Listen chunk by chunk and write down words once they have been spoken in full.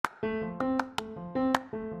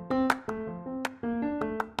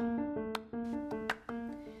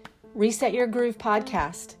Reset Your Groove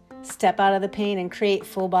podcast. Step out of the pain and create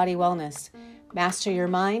full body wellness. Master your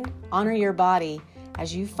mind, honor your body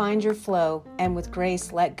as you find your flow, and with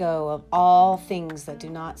grace let go of all things that do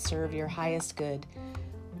not serve your highest good.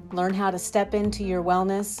 Learn how to step into your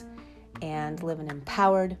wellness and live an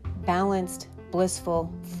empowered, balanced,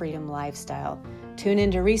 blissful freedom lifestyle. Tune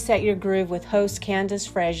in to Reset Your Groove with host Candace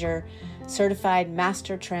Frazier, certified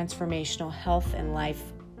master transformational health and life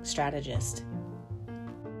strategist.